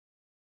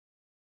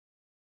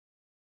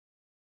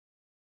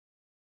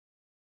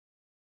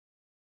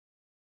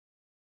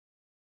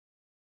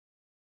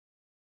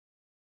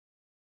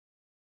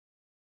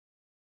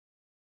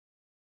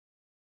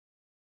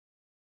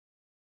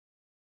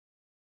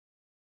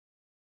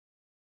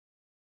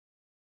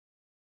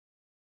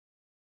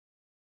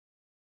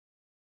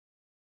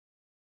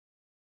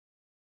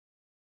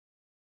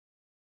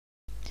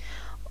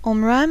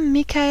Omraam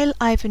Mikhaël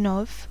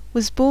Aïvanhov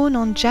was born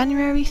on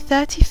January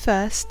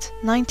 31st,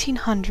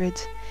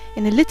 1900,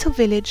 in a little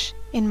village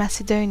in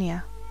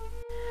Macedonia.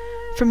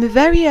 From a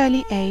very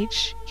early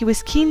age, he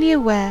was keenly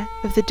aware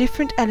of the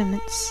different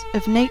elements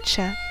of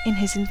nature in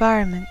his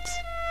environment.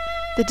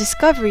 The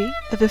discovery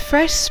of a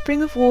fresh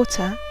spring of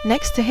water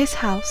next to his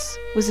house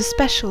was a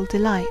special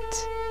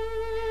delight,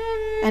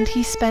 and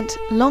he spent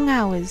long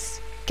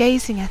hours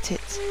gazing at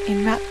it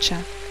in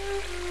rapture.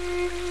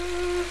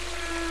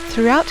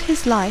 Throughout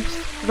his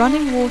life,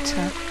 running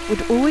water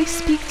would always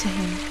speak to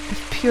him of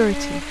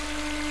purity.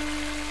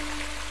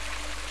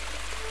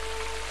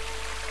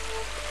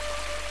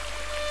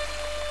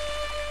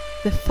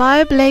 The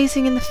fire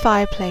blazing in the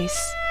fireplace,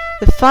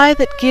 the fire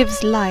that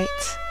gives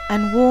light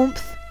and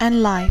warmth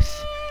and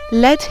life,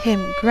 led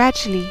him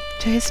gradually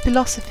to his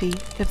philosophy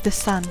of the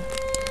sun.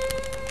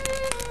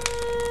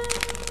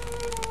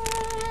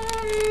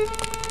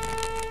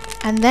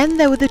 And then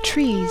there were the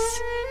trees,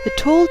 the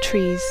tall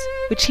trees,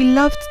 which he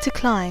loved to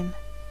climb,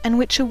 and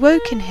which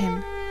awoke in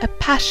him a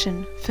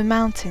passion for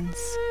mountains.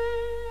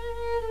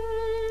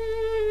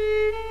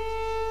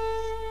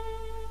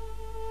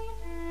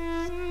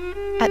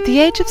 At the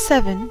age of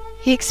 7,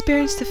 he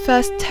experienced the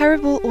first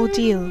terrible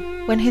ordeal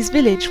when his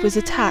village was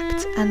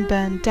attacked and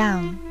burned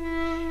down.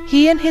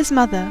 He and his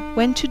mother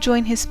went to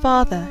join his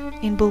father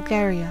in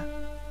Bulgaria.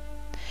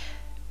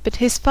 But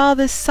his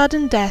father's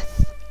sudden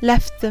death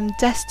left them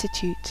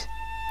destitute,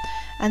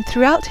 and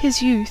throughout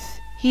his youth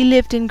he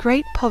lived in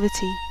great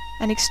poverty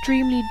and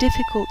extremely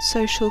difficult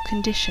social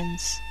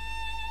conditions.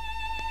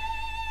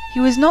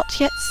 He was not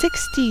yet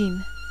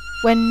 16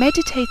 when,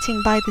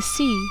 meditating by the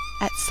sea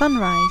at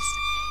sunrise,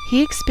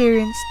 he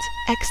experienced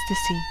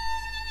ecstasy.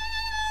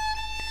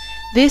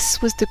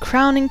 This was the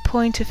crowning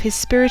point of his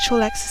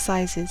spiritual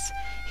exercises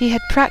he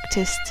had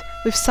practiced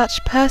with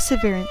such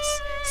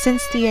perseverance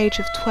since the age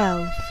of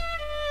 12.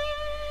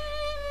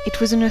 It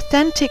was an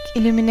authentic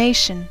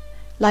illumination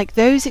like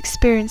those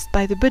experienced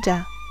by the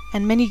Buddha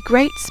and many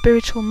great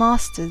spiritual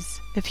masters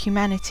of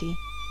humanity.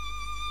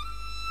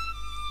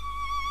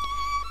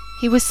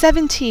 He was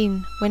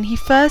 17 when he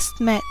first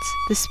met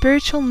the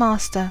spiritual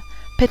master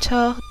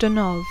Mikhaël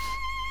Aïvanhov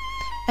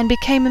and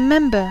became a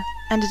member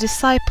and a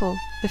disciple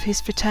of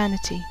his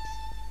fraternity.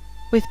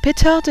 With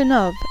Mikhaël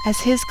Aïvanhov as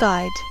his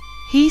guide,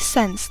 he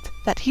sensed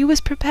that he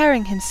was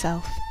preparing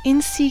himself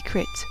in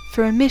secret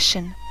for a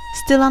mission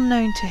still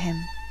unknown to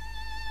him.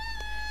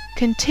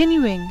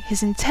 Continuing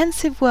his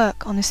intensive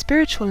work on a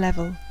spiritual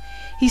level,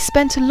 he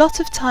spent a lot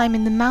of time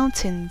in the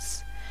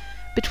mountains,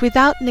 but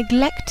without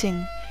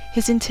neglecting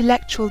his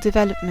intellectual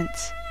development.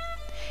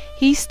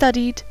 He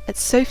studied at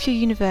Sofia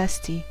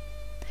University.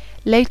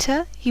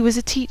 Later, he was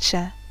a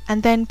teacher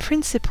and then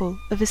principal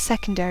of a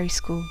secondary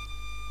school.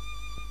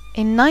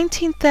 In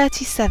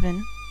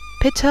 1937,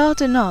 Mikhaël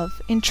Aïvanhov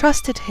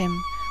entrusted him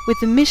with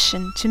the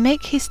mission to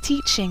make his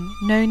teaching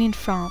known in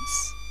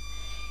France.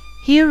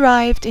 He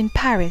arrived in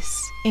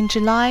Paris in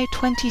July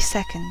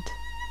 22nd.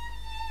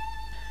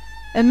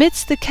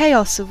 Amidst the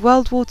chaos of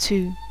World War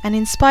II, and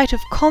in spite of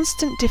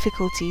constant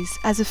difficulties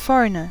as a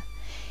foreigner,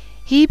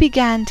 he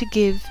began to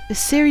give a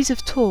series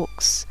of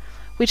talks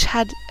which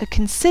had a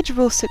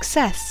considerable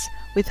success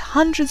with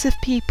hundreds of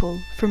people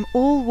from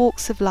all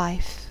walks of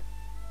life.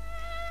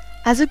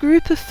 As a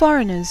group of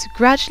foreigners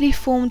gradually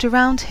formed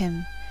around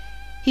him,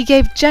 he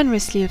gave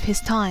generously of his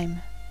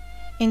time,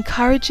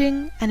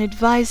 encouraging and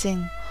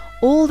advising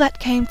all that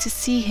came to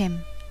see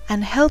him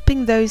and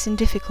helping those in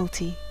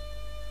difficulty.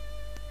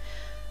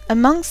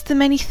 Amongst the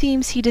many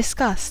themes he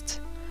discussed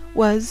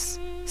was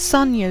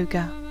Sun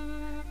Yoga,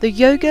 the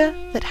yoga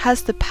that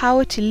has the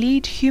power to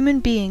lead human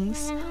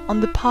beings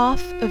on the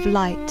path of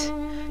light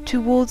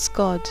towards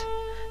God,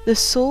 the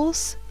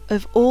source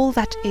of all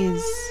that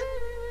is.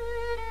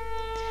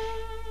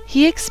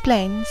 He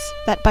explains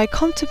that by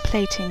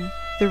contemplating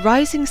the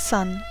rising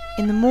sun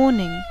in the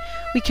morning,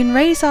 we can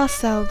raise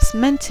ourselves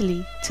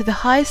mentally to the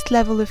highest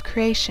level of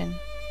creation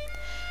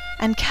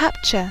and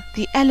capture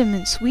the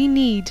elements we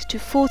need to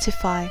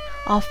fortify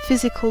our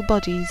physical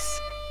bodies.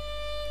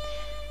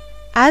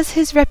 As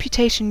his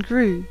reputation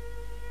grew,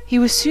 he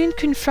was soon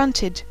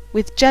confronted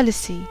with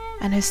jealousy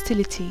and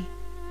hostility.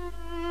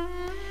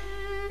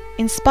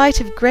 In spite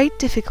of great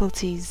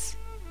difficulties,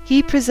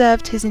 he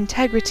preserved his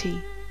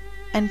integrity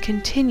and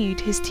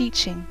continued his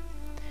teaching,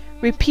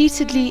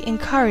 repeatedly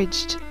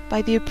encouraged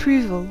by the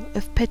approval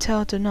of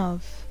Mikhaël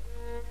Aïvanhov.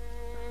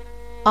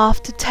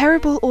 After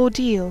terrible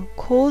ordeal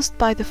caused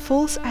by the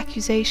false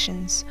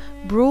accusations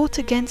brought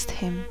against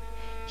him,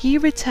 he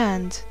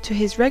returned to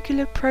his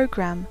regular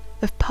program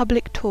of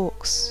public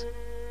talks.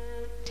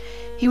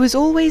 He was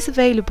always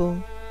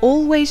available,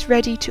 always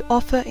ready to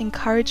offer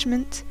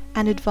encouragement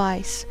and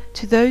advice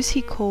to those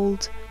he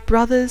called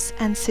brothers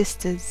and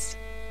sisters.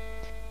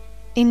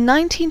 In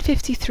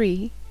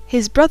 1953,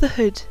 his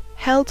brotherhood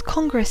held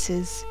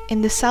congresses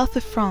in the south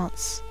of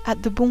France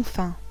at the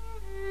Bonfim,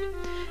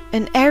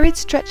 an arid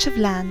stretch of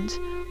land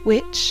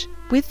which,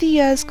 with the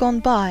years gone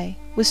by,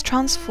 was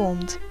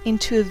transformed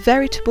into a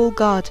veritable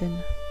garden.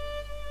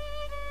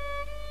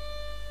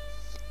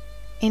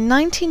 In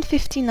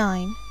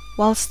 1959,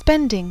 while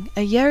spending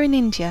a year in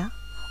India,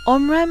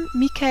 Omraam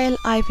Mikhaël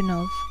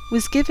Aïvanhov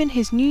was given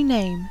his new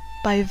name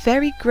by a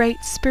very great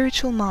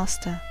spiritual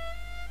master.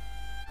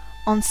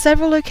 On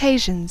several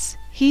occasions,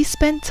 he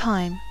spent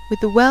time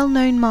with the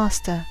well-known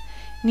master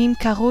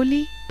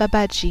Nimkaroli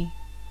Babaji.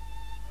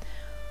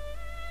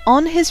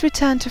 On his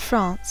return to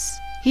France,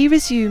 he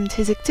resumed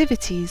his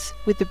activities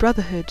with the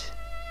Brotherhood.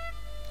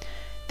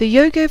 The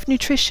yoga of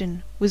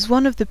nutrition was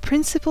one of the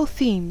principal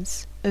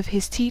themes of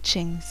his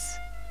teachings.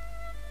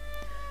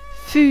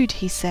 Food,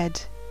 he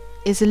said,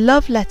 is a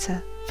love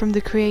letter from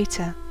the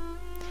Creator.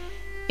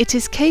 It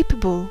is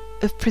capable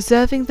of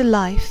preserving the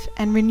life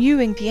and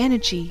renewing the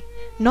energy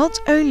not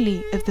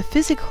only of the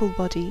physical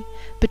body,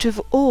 but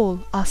of all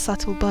our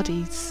subtle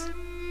bodies.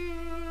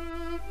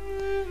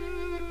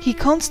 He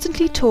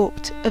constantly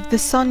talked of the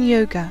Sun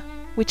Yoga,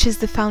 which is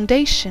the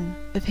foundation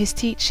of his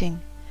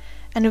teaching,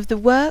 and of the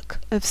work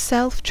of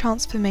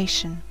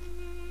self-transformation.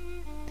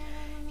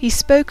 He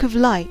spoke of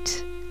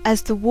light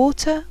as the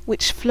water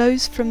which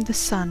flows from the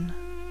sun,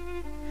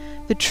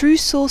 the true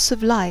source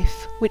of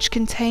life which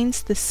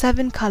contains the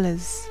 7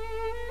 colors.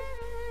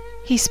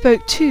 He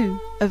spoke too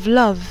of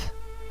love,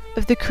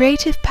 of the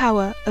creative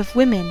power of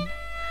women,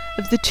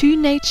 of the true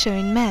nature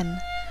in men,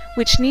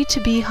 which need to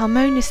be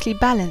harmoniously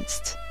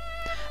balanced,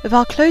 of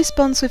our close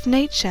bonds with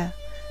nature,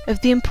 of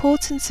the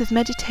importance of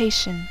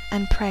meditation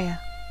and prayer.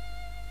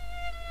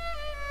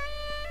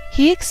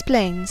 He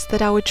explains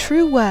that our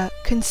true work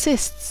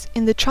consists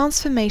in the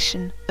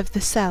transformation of the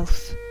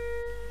self.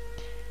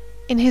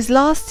 In his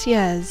last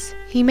years,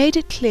 he made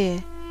it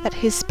clear that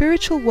his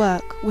spiritual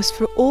work was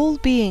for all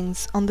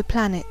beings on the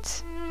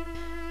planet.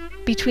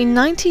 Between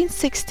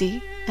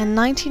 1960 and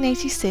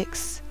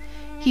 1986,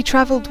 he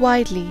travelled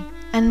widely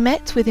and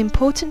met with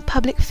important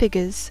public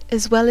figures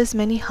as well as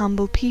many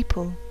humble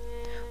people,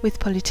 with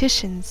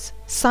politicians,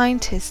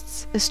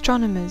 scientists,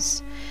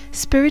 astronomers,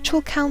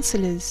 spiritual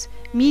counselors,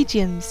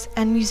 mediums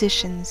and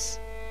musicians.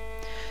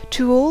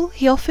 To all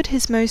he offered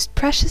his most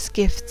precious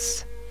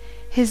gifts,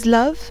 his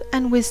love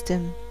and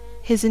wisdom,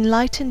 his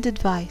enlightened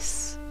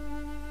advice.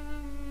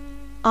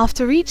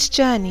 After each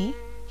journey,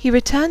 he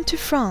returned to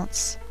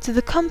France to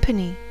the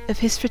company of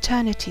his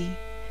fraternity,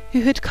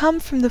 who had come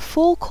from the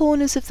 4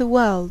 corners of the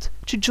world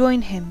to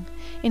join him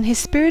in his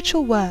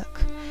spiritual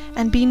work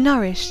and be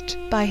nourished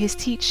by his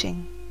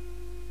teaching.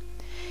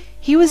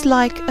 He was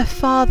like a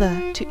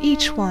father to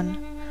each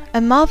one, a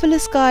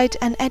marvelous guide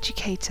and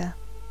educator.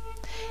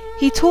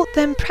 He taught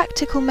them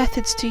practical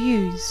methods to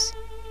use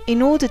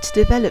in order to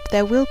develop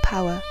their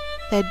willpower,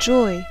 their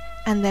joy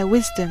and their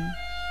wisdom.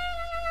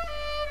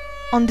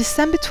 On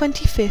December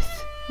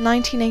 25th,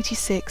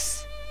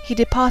 1986, he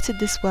departed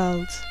this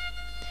world.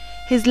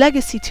 His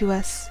legacy to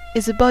us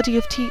is a body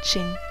of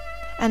teaching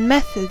and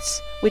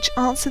methods which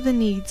answer the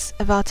needs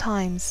of our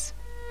times.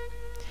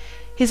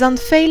 His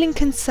unfailing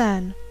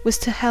concern was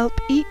to help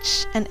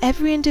each and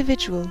every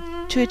individual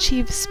to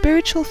achieve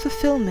spiritual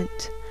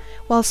fulfillment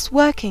whilst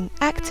working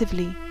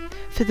actively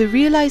for the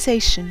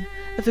realization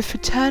of a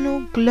fraternal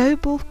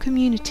global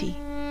community,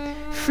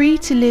 free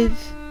to live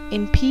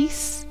in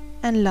peace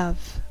and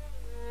love.